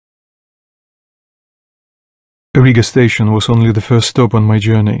Riga station was only the first stop on my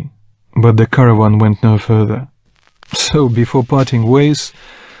journey, but the caravan went no further. So before parting ways,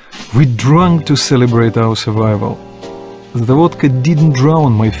 we drank to celebrate our survival. The vodka didn't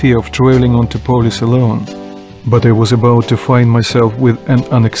drown my fear of traveling on to Polis alone, but I was about to find myself with an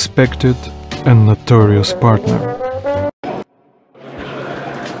unexpected and notorious partner.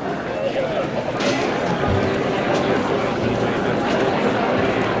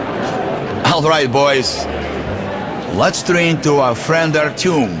 All right, boys. Let's drink to our friend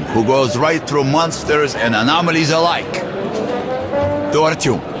Artyom, who goes right through monsters and anomalies alike. To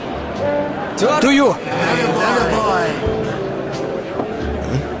Artyom. To you!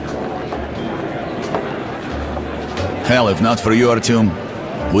 Hell, if not for you, Artyom,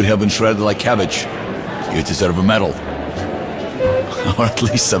 we'd have been shredded like cabbage. You deserve a medal. Or at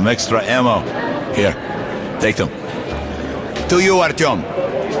least some extra ammo. Here, take them. To you, Artyom.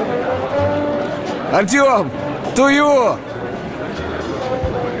 Artyom! To you!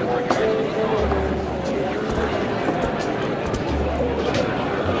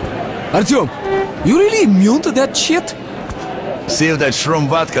 Artyom, you really immune to that shit? See if that shroom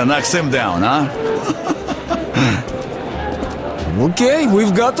vodka knocks him down, huh? Okay,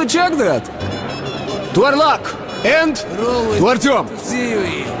 we've got to check that. To our luck, and to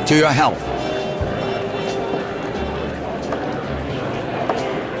Artyom. To your health.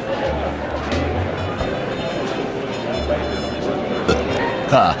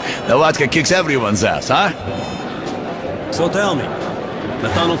 The vodka kicks everyone's ass, huh? So tell me, the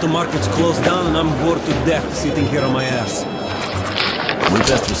tunnel to market's closed down and I'm bored to death sitting here on my ass. We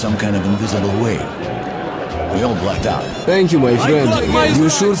passed through some kind of invisible way. We all blacked out. Thank you, my friend. You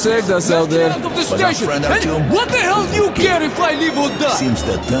sure saved us out there. Out of the But our station. friend Artyom... What the hell do you care if I live or die? Seems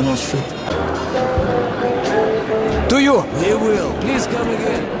that tunnel shit. To you! They will. Please come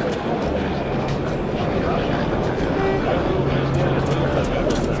again.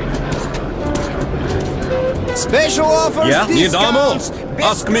 Special offers, Yeah, need ammo? discounts,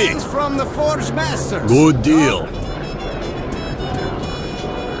 Ask me. things from the Forge Masters. Good deal.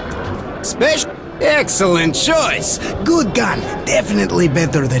 Special. Excellent choice. Good gun. Definitely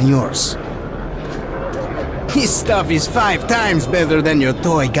better than yours. His stuff is 5 times better than your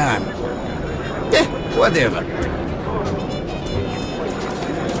toy gun. Eh, whatever.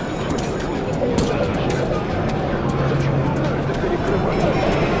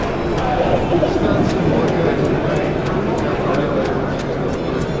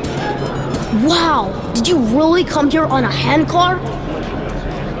 Wow! Did you really come here on a handcar?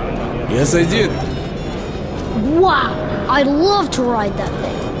 Yes, I did. Wow! I'd love to ride that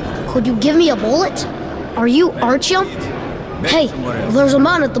thing. Could you give me a bullet? Are you Artyom? Hey, there's a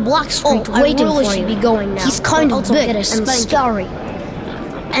man at the Black Street waiting for you. I should be going now. He's kind of big and scary.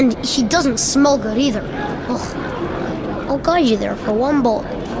 And he doesn't smell good either. Ugh. I'll guide you there for one bullet.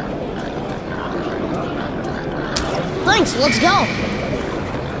 Thanks, let's go!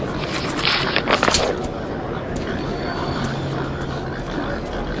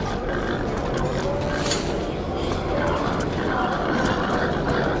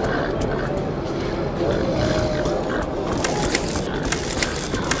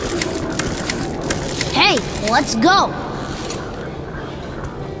 Hey, let's go!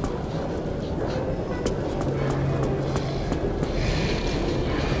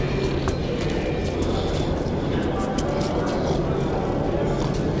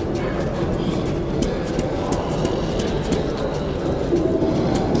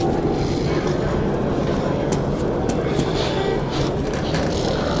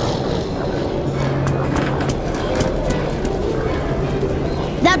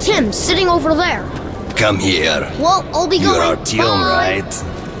 That's him, sitting over there. Come here. Well, I'll be going. You're Artyom, Bye. right?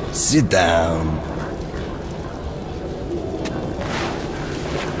 Sit down.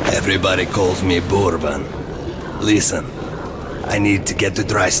 Everybody calls me Bourbon. Listen, I need to get to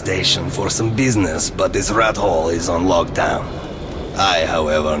Dry Station for some business, but this rat hole is on lockdown. I,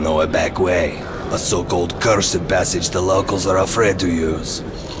 however, know a back way. A so-called cursed passage the locals are afraid to use.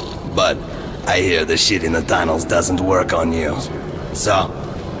 But I hear the shit in the tunnels doesn't work on you. So,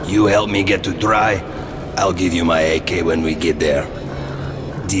 you help me get to Dry, I'll give you my AK when we get there.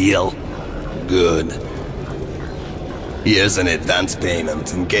 Deal? Good. Here's an advance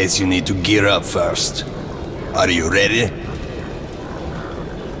payment in case you need to gear up first. Are you ready?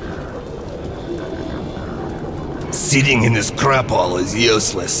 Sitting in this crap hole is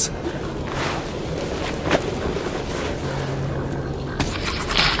useless.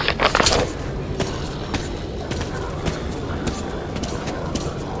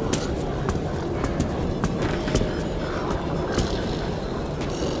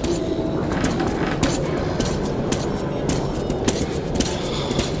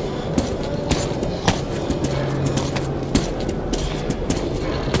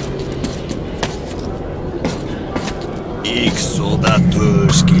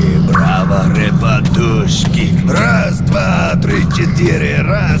 ребятушки, браво, ребятушки. Раз, два, три, четыре,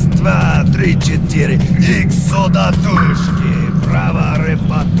 раз, два, три, четыре. Иксодатушки, браво,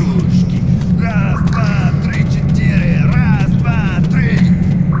 ребятушки. Раз, два, три, четыре, раз, два, три.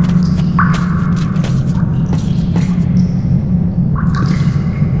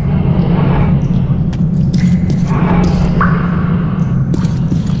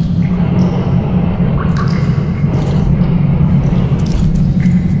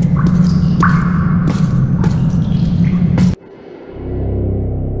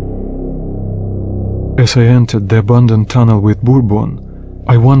 As I entered the abandoned tunnel with Bourbon,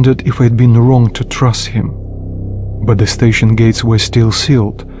 I wondered if I'd been wrong to trust him. But the station gates were still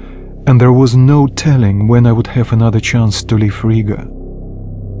sealed, and there was no telling when I would have another chance to leave Riga.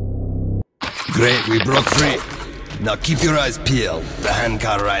 Great, we broke free. Now keep your eyes peeled. The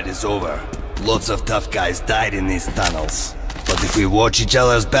handcar ride is over. Lots of tough guys died in these tunnels. But if we watch each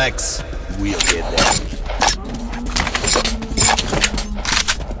other's backs, we'll get there.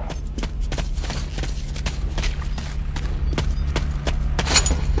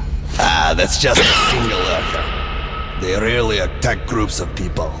 That's just a single lurker. They rarely attack groups of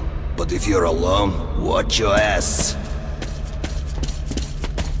people. But if you're alone, watch your ass.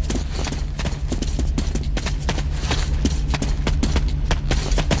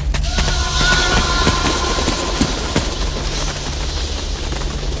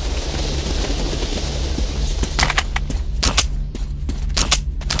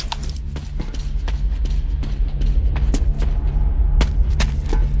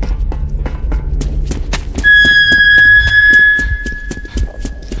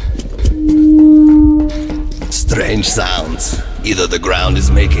 Strange sounds. Either the ground is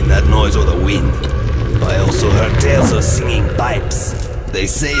making that noise or the wind. I also heard tales of singing pipes. They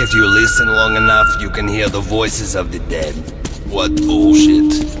say if you listen long enough, you can hear the voices of the dead. What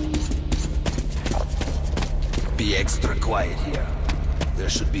bullshit. Be extra quiet here. There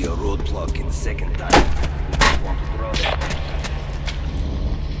should be a roadblock in second time. Want to throw that?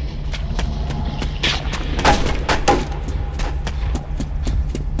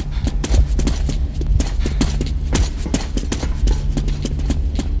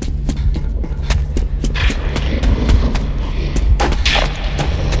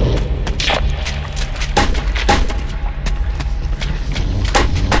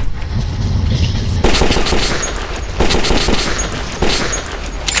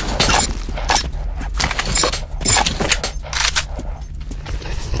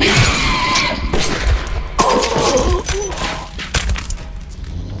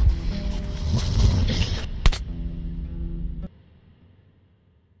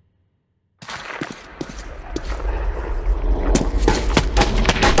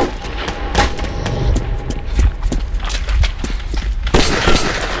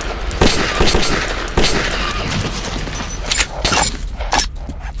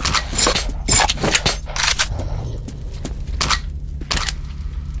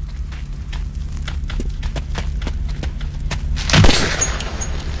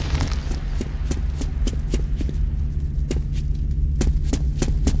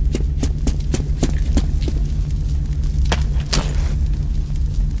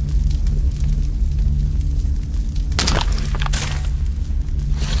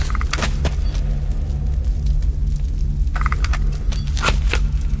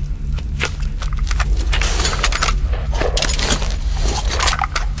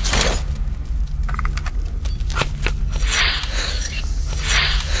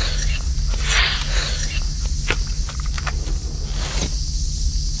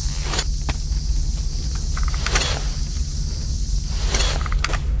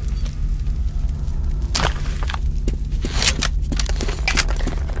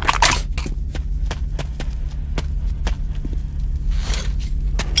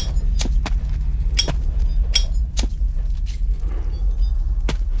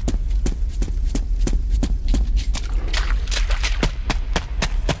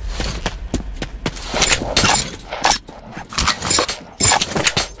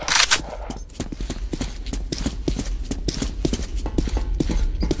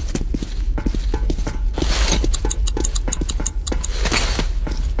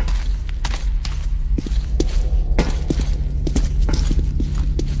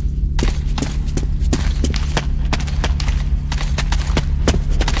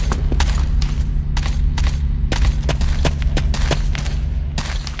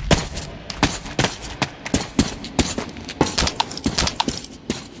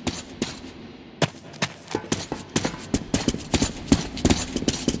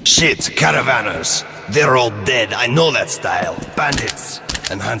 Shit, caravanners! They're all dead, I know that style. Bandits.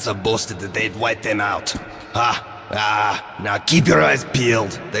 And Hansa boasted that they'd wipe them out. Now keep your eyes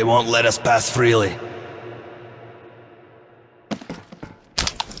peeled. They won't let us pass freely.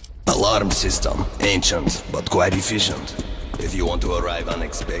 Alarm system. Ancient, but quite efficient. If you want to arrive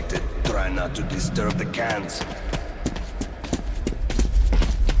unexpected, try not to disturb the cans.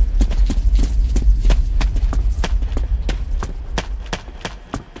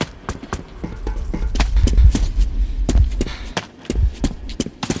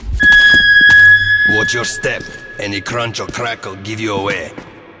 Watch your step. Any crunch or crack will give you away.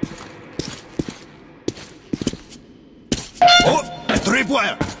 Oh! A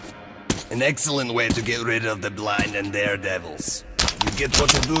tripwire! An excellent way to get rid of the blind and daredevils. You get what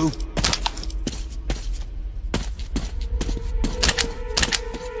to do?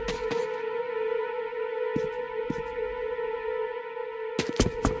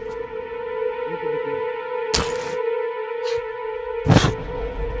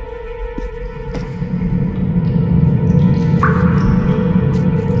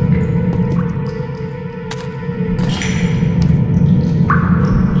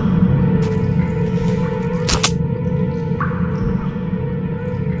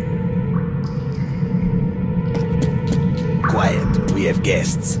 We have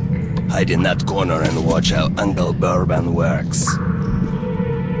guests. Hide in that corner and watch how Uncle Bourbon works.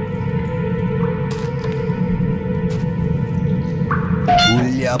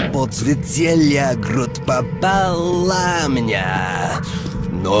 Пуля подсветелья, грудь попала меня.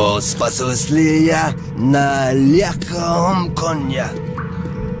 Но спасусь ли я на легком коне?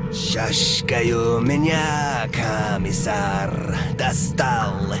 Шашкою меня комиссар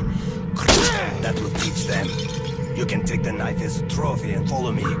достал. That will teach them. You can take the knife as a trophy and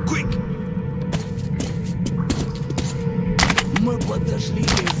follow me, quick! Мы подошли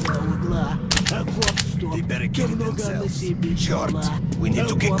из-за угла. They barricaded themselves. Short, we need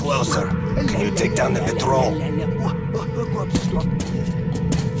to get closer. Can you take down the patrol?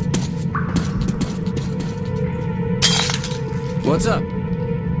 What's up?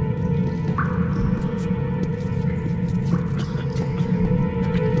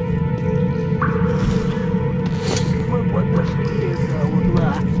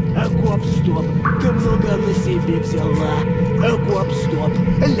 Гоп-стоп, ты много на себе взяла. Гоп-стоп,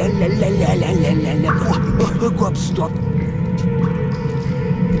 ля-ля-ля-ля-ля-ля-ля-ля. Гоп-стоп.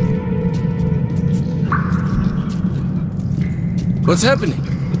 What's happening?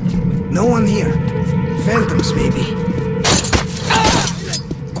 No one here. Phantoms, maybe.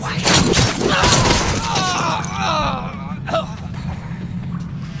 Quiet.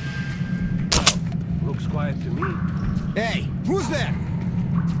 Looks quiet to me. Hey, who's there?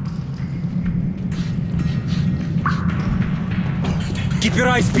 Keep your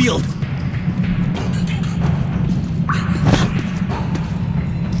eyes peeled!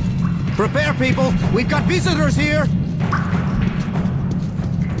 Prepare, people! We've got visitors here!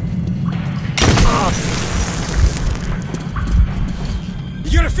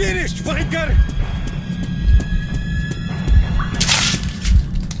 You're finished, Viker!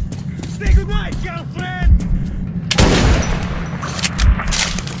 Say goodnight, girlfriend!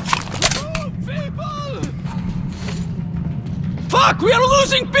 People! Fuck! We are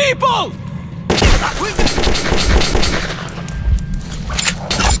losing people!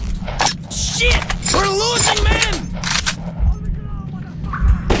 Shit! We're losing men!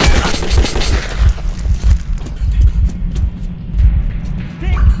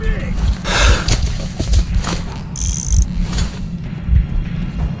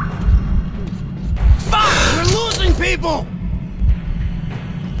 Fuck! We're losing people!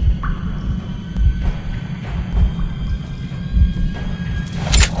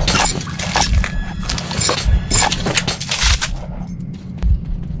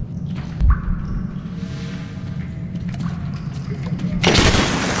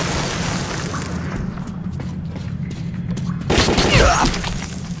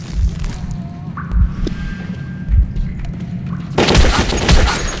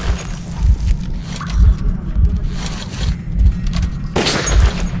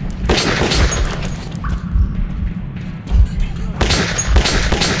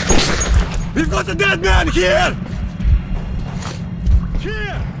 We've got a dead man here!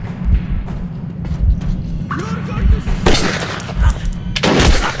 Here! You're going to...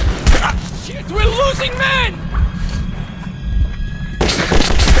 Shit! We're losing men!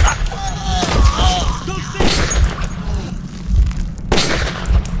 Don't stay!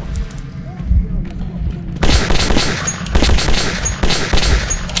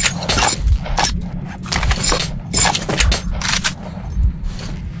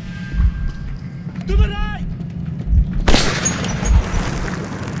 To the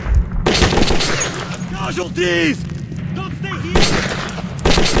Casualties! Don't stay here!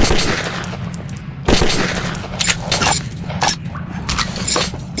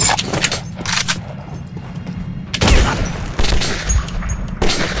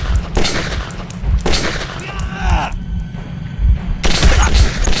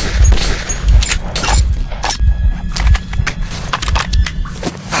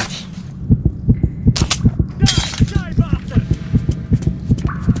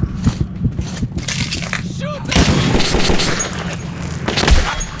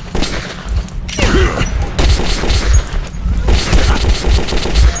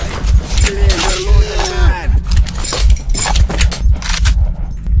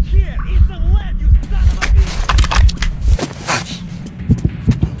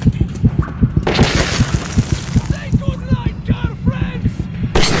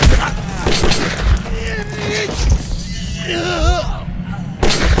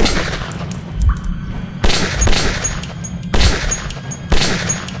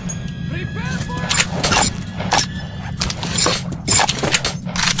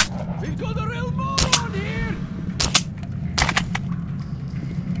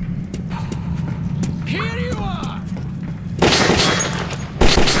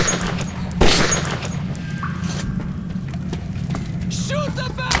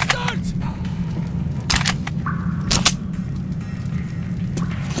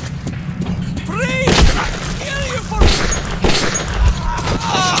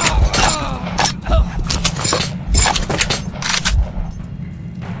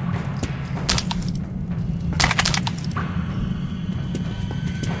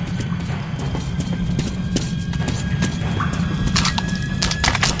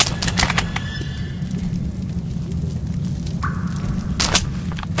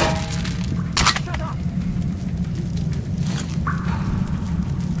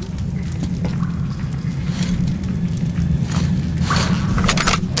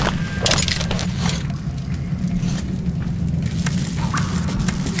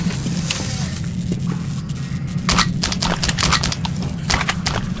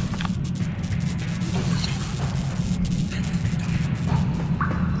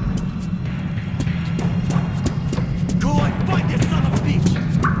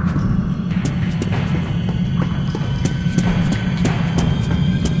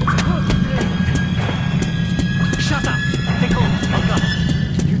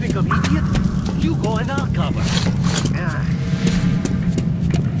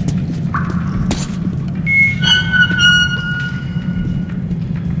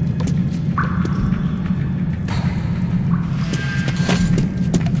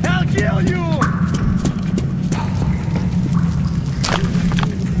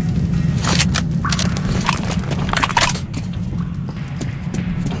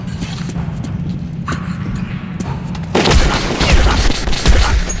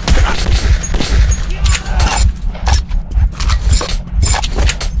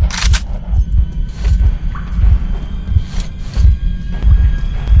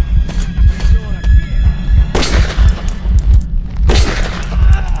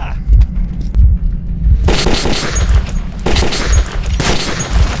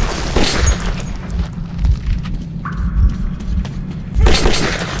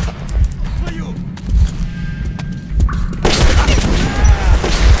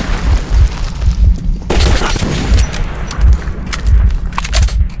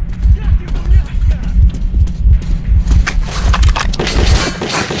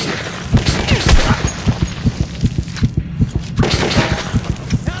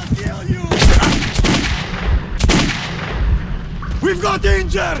 We've got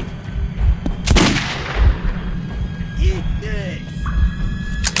danger! Eat this!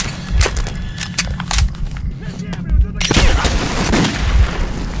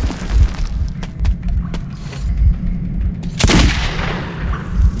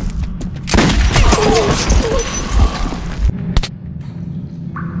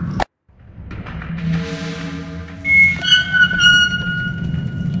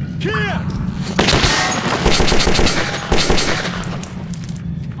 Here!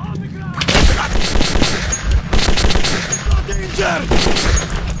 On the ground! Got danger!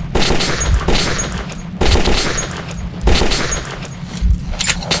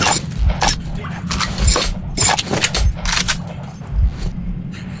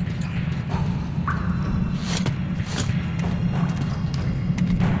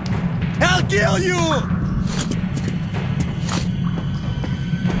 I'll kill you!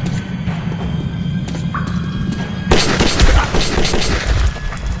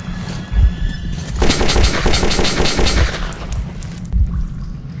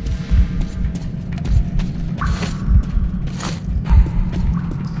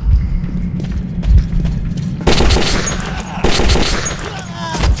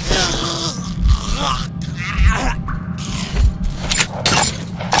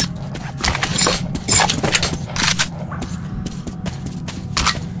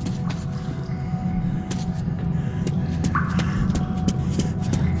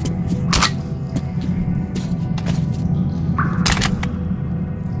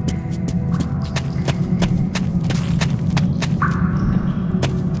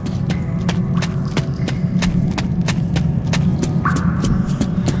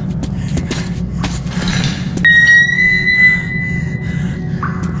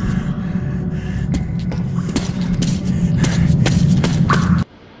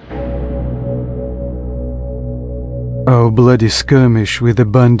 Our bloody skirmish with the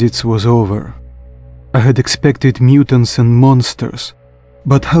bandits was over. I had expected mutants and monsters,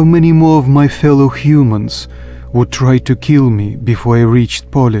 but how many more of my fellow humans would try to kill me before I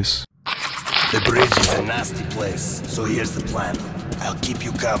reached Polis? The bridge is a nasty place, so here's the plan. I'll keep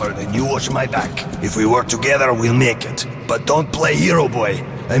you covered and you watch my back. If we work together, we'll make it. But don't play hero boy.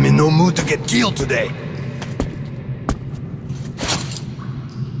 I'm in no mood to get killed today.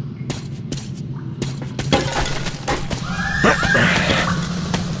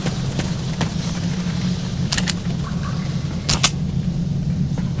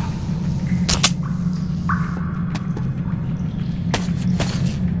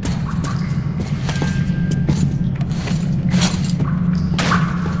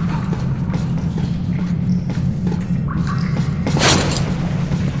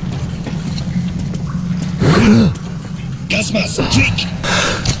 Gasmas, quick!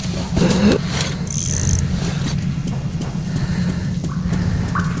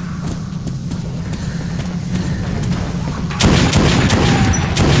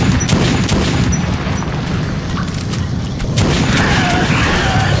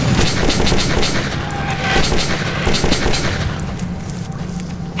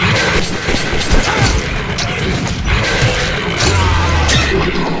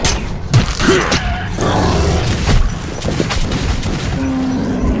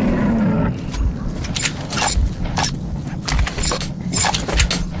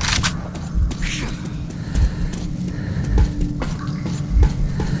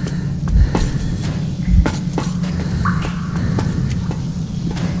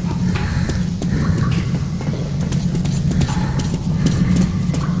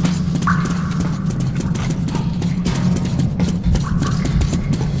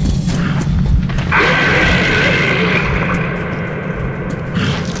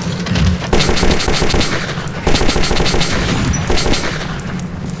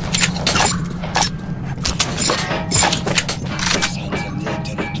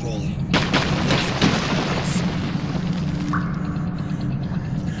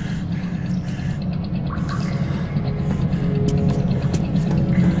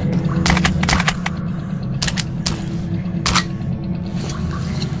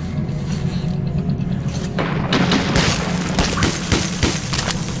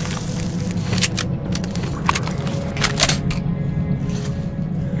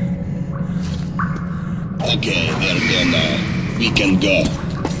 Okay, they're gone now. We can go.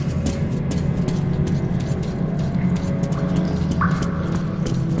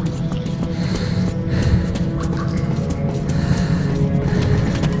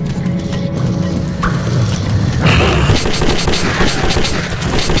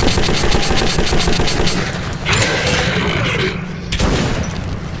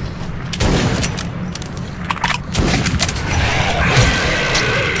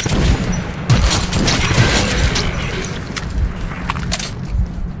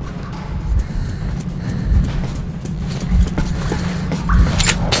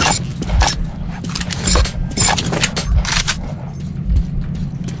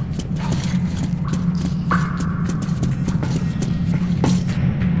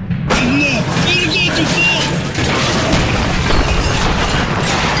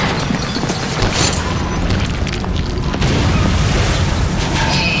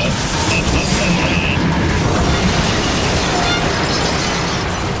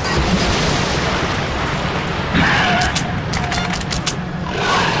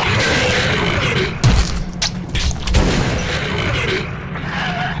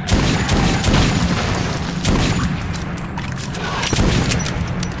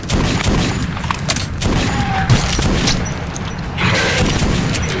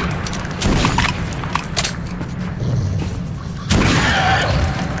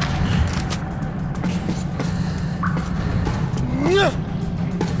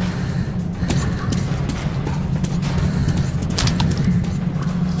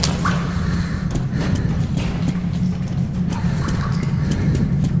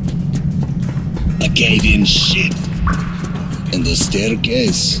 Cave-in shit. And the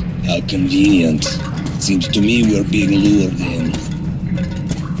staircase? How convenient. Seems to me we're being lured in.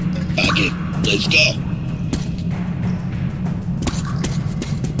 Fuck it, let's go.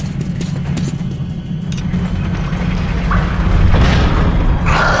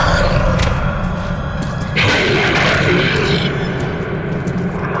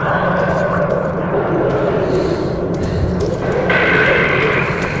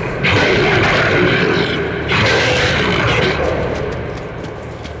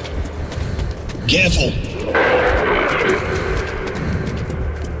 Careful!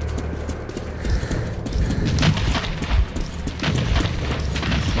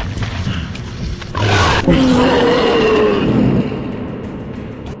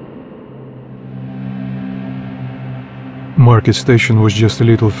 Market station was just a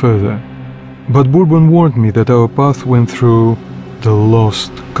little further, but Bourbon warned me that our path went through the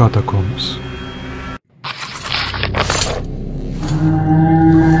lost catacombs.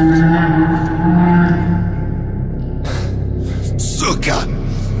 Suka!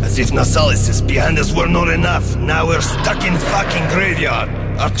 As if Nasalis behind us were not enough, now we're stuck in fucking graveyard.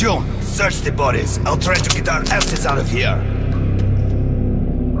 Artyom, search the bodies. I'll try to get our asses out of here.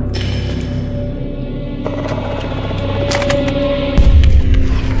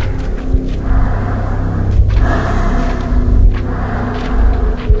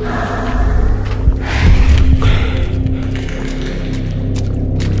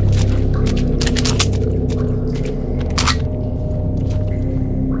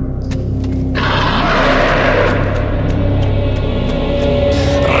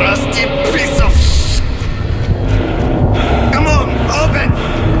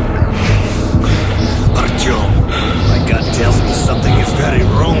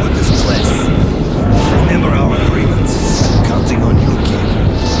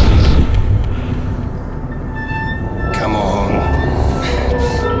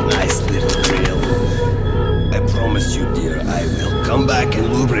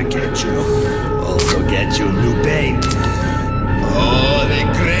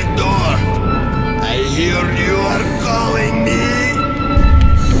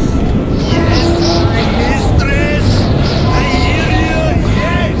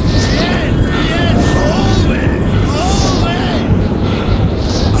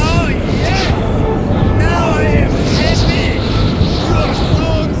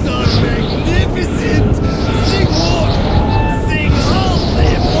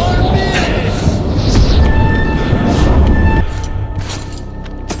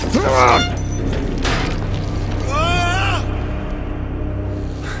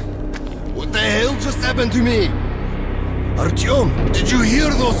 To me. Artyom, did you hear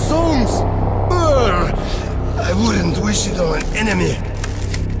those songs? I wouldn't wish it on an enemy.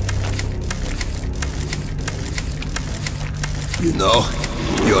 You know,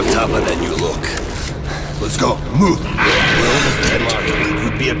 you're tougher than you look. Let's go, move. We're almost at the market. It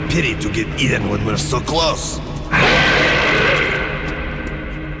would be a pity to get eaten when we're so close.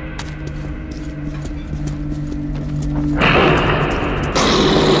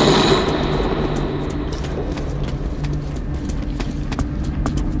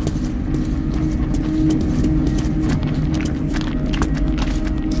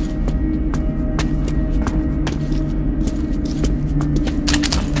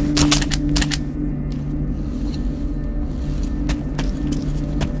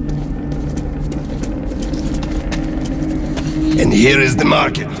 And here is the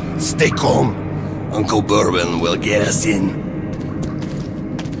market. Stay calm. Uncle Bourbon will get us in.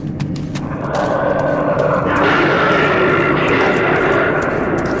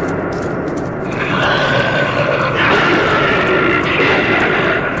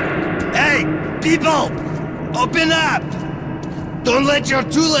 Hey, people! Open up! Don't let your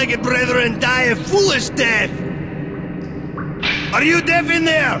two-legged brethren die a foolish death! Are you deaf in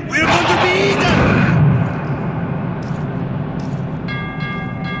there? We're going to be eaten!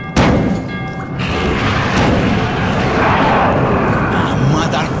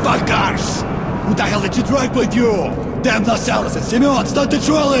 Who the hell did you drag with you? Damn Nasalis and Simeon, start the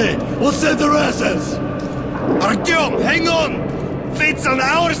trolley! We'll save the asses! Artyom, hang on! Fate's on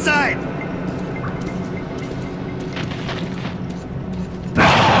our side!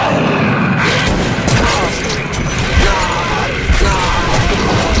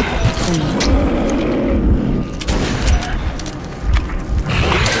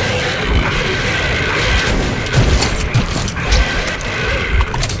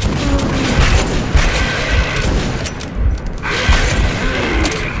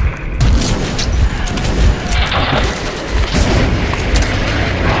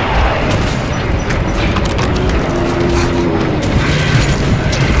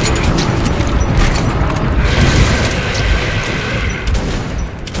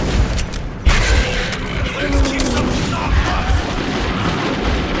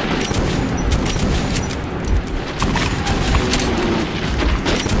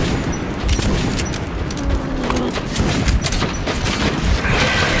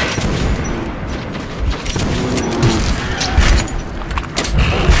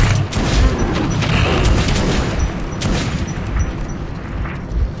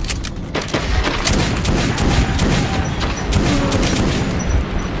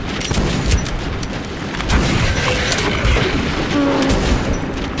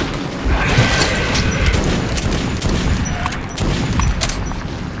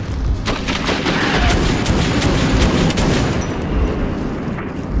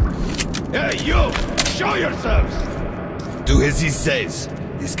 yourselves! Do as he says.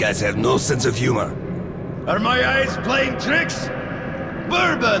 These guys have no sense of humor. Are my eyes playing tricks?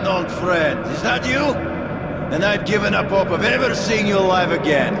 Bourbon, old friend, is that you? And I've given up hope of ever seeing you alive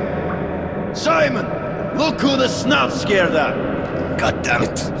again. Simon, look who the snout scared at. God damn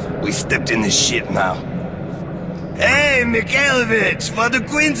it. We stepped in this shit now. Hey, Mikhailovich, what a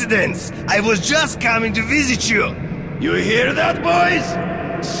coincidence! I was just coming to visit you. You hear that, boys?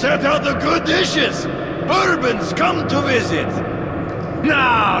 Set out the good dishes. Bourbon's come to visit.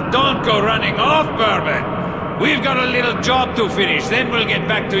 Now, don't go running off, Bourbon. We've got a little job to finish, then we'll get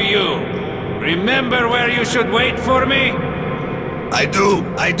back to you. Remember where you should wait for me? I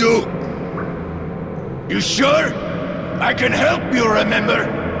do. You sure? I can help you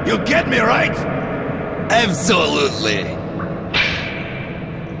remember. You get me, right? Absolutely.